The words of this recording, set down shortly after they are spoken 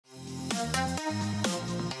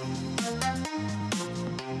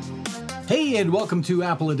Hey, and welcome to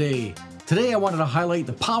Apple a Day. Today I wanted to highlight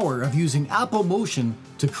the power of using applemotion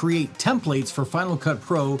to create templates for Final Cut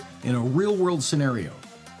Pro in a real-world scenario.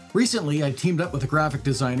 Recently, I teamed up with a graphic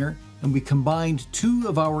designer and we combined two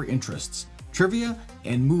of our interests, trivia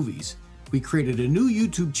and movies. We created a new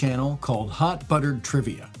YouTube channel called Hot Buttered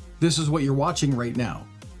Trivia. This is what you're watching right now.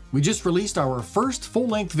 We just released our first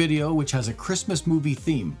full-length video which has a Christmas movie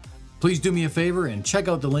theme. Please do me a favor and check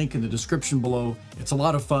out the link in the description below. It's a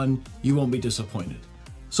lot of fun. You won't be disappointed.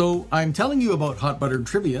 So I'm telling you about Hot Buttered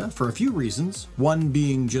Trivia for a few reasons, one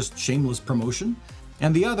being just shameless promotion,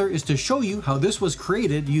 and the other is to show you how this was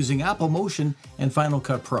created using applemotion and Final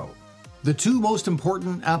Cut Pro. The two most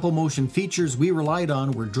important applemotion features we relied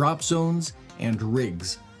on were drop zones and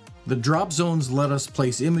rigs. The drop zones let us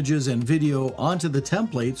place images and video onto the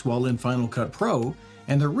templates while in Final Cut Pro,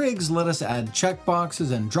 and the rigs let us add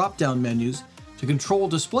checkboxes and drop-down menus to control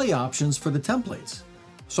display options for the templates.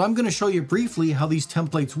 So I'm going to show you briefly how these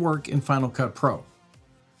templates work in Final Cut Pro.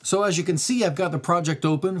 So as you can see, I've got the project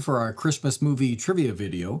open for our Christmas movie trivia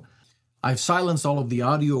video. I've silenced all of the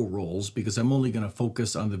audio rolls because I'm only going to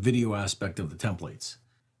focus on the video aspect of the templates.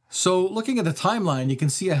 So looking at the timeline, you can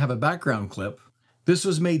see I have a background clip. This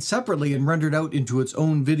was made separately and rendered out into its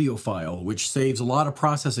own video file, which saves a lot of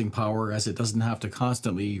processing power as it doesn't have to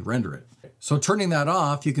constantly render it. So turning that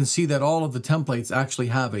off, you can see that all of the templates actually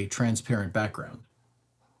have a transparent background.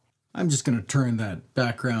 I'm just going to turn that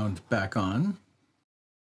background back on.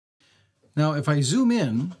 Now, if I zoom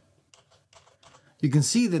in, you can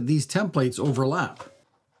see that these templates overlap.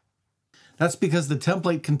 That's because the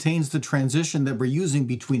template contains the transition that we're using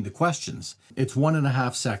between the questions. It's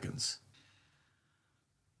 1.5 seconds.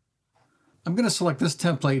 I'm going to select this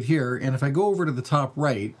template here, and if I go over to the top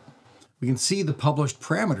right, we can see the published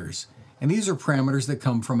parameters, and these are parameters that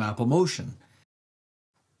come from applemotion.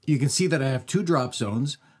 You can see that I have two drop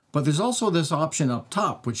zones, but there's also this option up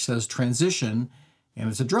top which says transition, and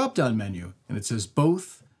it's a drop-down menu, and it says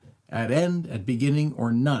both, at end, at beginning,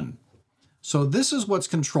 or none. So this is what's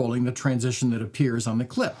controlling the transition that appears on the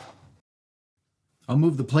clip. I'll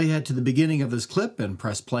move the playhead to the beginning of this clip and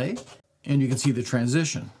press play, and you can see the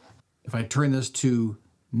transition. If I turn this to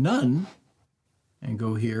none and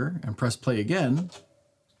go here and press play again,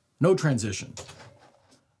 no transition.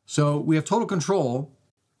 So we have total control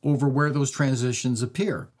over where those transitions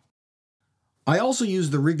appear. I also use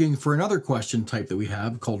the rigging for another question type that we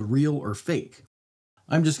have called real or fake.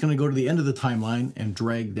 I'm just going to go to the end of the timeline and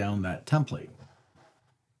drag down that template.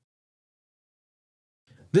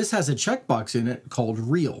 This has a checkbox in it called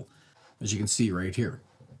real, as you can see right here.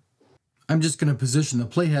 I'm just going to position the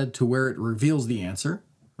playhead to where it reveals the answer,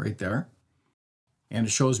 right there, and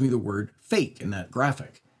it shows me the word fake in that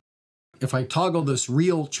graphic. If I toggle this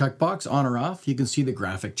real checkbox on or off, you can see the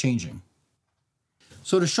graphic changing.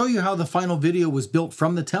 So to show you how the final video was built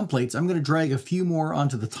from the templates, I'm going to drag a few more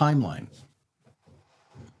onto the timeline.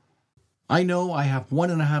 I know I have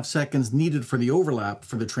 1.5 seconds needed for the overlap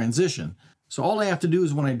for the transition, so all I have to do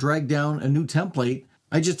is when I drag down a new template,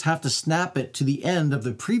 I just have to snap it to the end of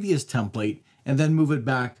the previous template and then move it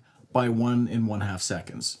back by 1.5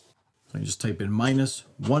 seconds. So I just type in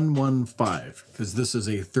 -115 because this is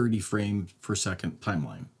a 30 frame per second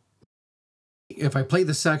timeline. If I play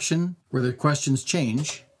the section where the questions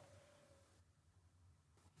change,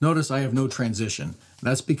 notice I have no transition.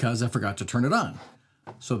 That's because I forgot to turn it on.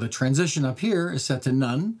 So the transition up here is set to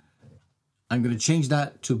none. I'm going to change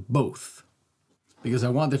that to both because I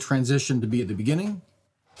want the transition to be at the beginning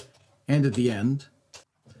and at the end.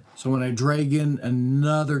 So when I drag in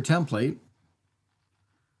another template,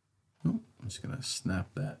 I'm just going to snap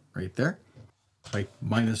that right there, like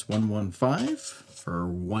 -115 for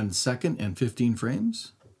 1 second and 15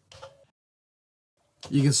 frames.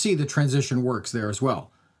 You can see the transition works there as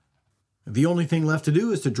well. The only thing left to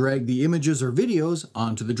do is to drag the images or videos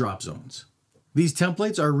onto the drop zones. These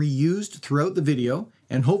templates are reused throughout the video,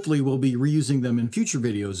 and hopefully we'll be reusing them in future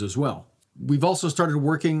videos as well. We've also started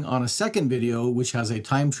working on a second video which has a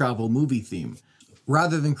time travel movie theme.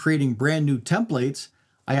 Rather than creating brand new templates,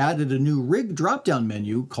 I added a new rig drop-down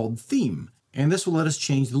menu called Theme, and this will let us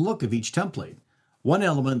change the look of each template. One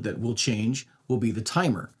element that will change will be the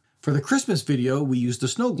timer. For the Christmas video, we used a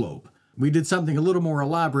snow globe. We did something a little more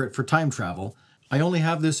elaborate for time travel. I only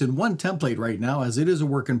have this in one template right now as it is a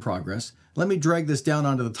work in progress. Let me drag this down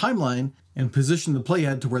onto the timeline and position the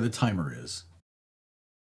playhead to where the timer is.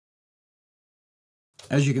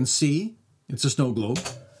 As you can see, it's a snow globe.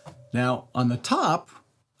 Now on the top,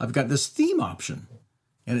 I've got this theme option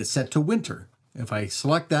and it's set to winter. If I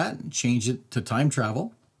select that and change it to time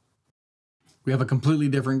travel, we have a completely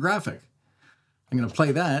different graphic. I'm going to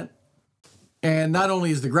play that. And not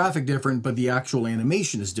only is the graphic different, but the actual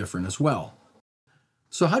animation is different as well.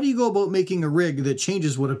 So how do you go about making a rig that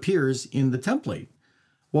changes what appears in the template?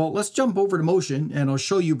 Well, let's jump over to Motion and I'll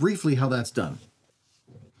show you briefly how that's done.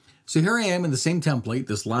 So here I am in the same template,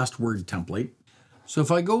 this last word template. So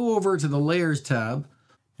if I go over to the Layers tab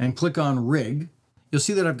and click on Rig, you'll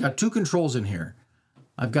see that I've got two controls in here.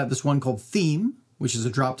 I've got this one called Theme, which is a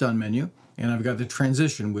drop-down menu, and I've got the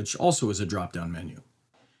Transition, which also is a drop-down menu.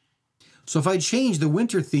 So if I change the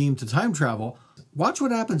winter theme to time travel, watch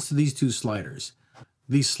what happens to these two sliders.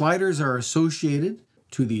 These sliders are associated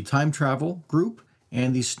to the time travel group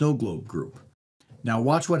and the snow globe group. Now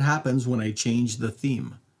watch what happens when I change the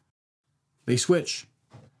theme. They switch.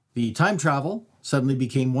 The time travel suddenly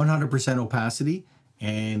became 100% opacity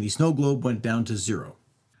and the snow globe went down to 0.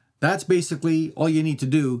 That's basically all you need to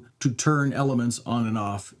do to turn elements on and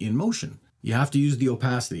off in Motion. You have to use the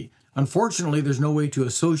opacity. Unfortunately, there's no way to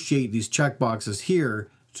associate these checkboxes here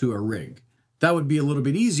to a rig. That would be a little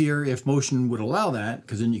bit easier if Motion would allow that,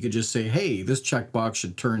 because then you could just say, hey, this checkbox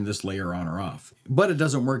should turn this layer on or off. But it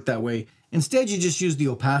doesn't work that way. Instead, you just use the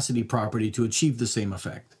opacity property to achieve the same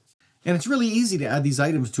effect. And it's really easy to add these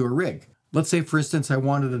items to a rig. Let's say, for instance, I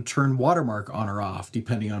wanted to turn watermark on or off,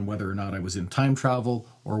 depending on whether or not I was in time travel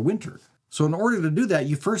or winter. So in order to do that,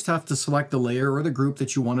 you first have to select the layer or the group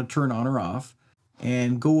that you want to turn on or off,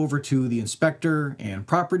 and go over to the inspector and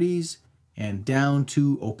properties and down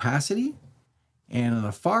to opacity. And on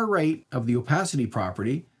the far right of the opacity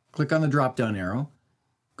property, click on the drop down arrow,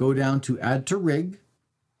 go down to add to rig.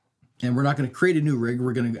 And we're not going to create a new rig.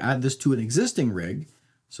 We're going to add this to an existing rig.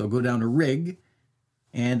 So go down to rig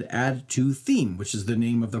and add to theme, which is the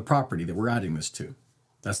name of the property that we're adding this to.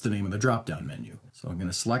 That's the name of the drop down menu. So I'm going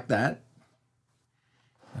to select that.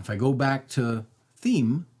 If I go back to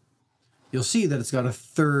theme, you'll see that it's got a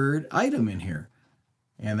third item in here,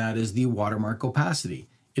 and that is the watermark opacity.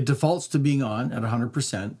 It defaults to being on at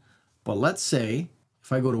 100%, but let's say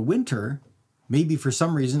if I go to winter, maybe for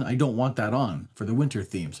some reason I don't want that on for the winter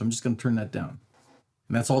theme, so I'm just going to turn that down.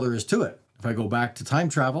 And that's all there is to it. If I go back to time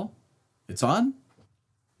travel, it's on.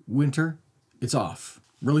 Winter, it's off.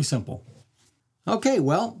 Really simple. Okay,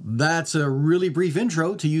 well, that's a really brief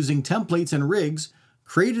intro to using templates and rigs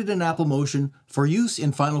created in applemotion for use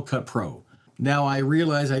in Final Cut Pro. Now I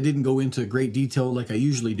realize I didn't go into great detail like I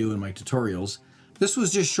usually do in my tutorials. This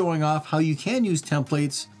was just showing off how you can use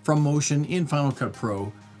templates from Motion in Final Cut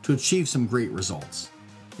Pro to achieve some great results.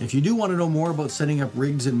 If you do want to know more about setting up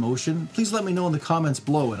rigs in Motion, please let me know in the comments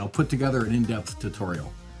below and I'll put together an in-depth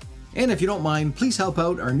tutorial. And if you don't mind, please help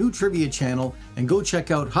out our new trivia channel and go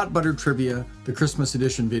check out Hot Butter Trivia, the Christmas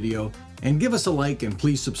edition video, and give us a like and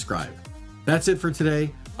please subscribe. That's it for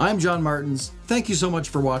today. I'm John Martins. Thank you so much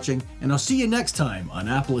for watching, and I'll see you next time on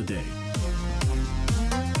Apple a Day.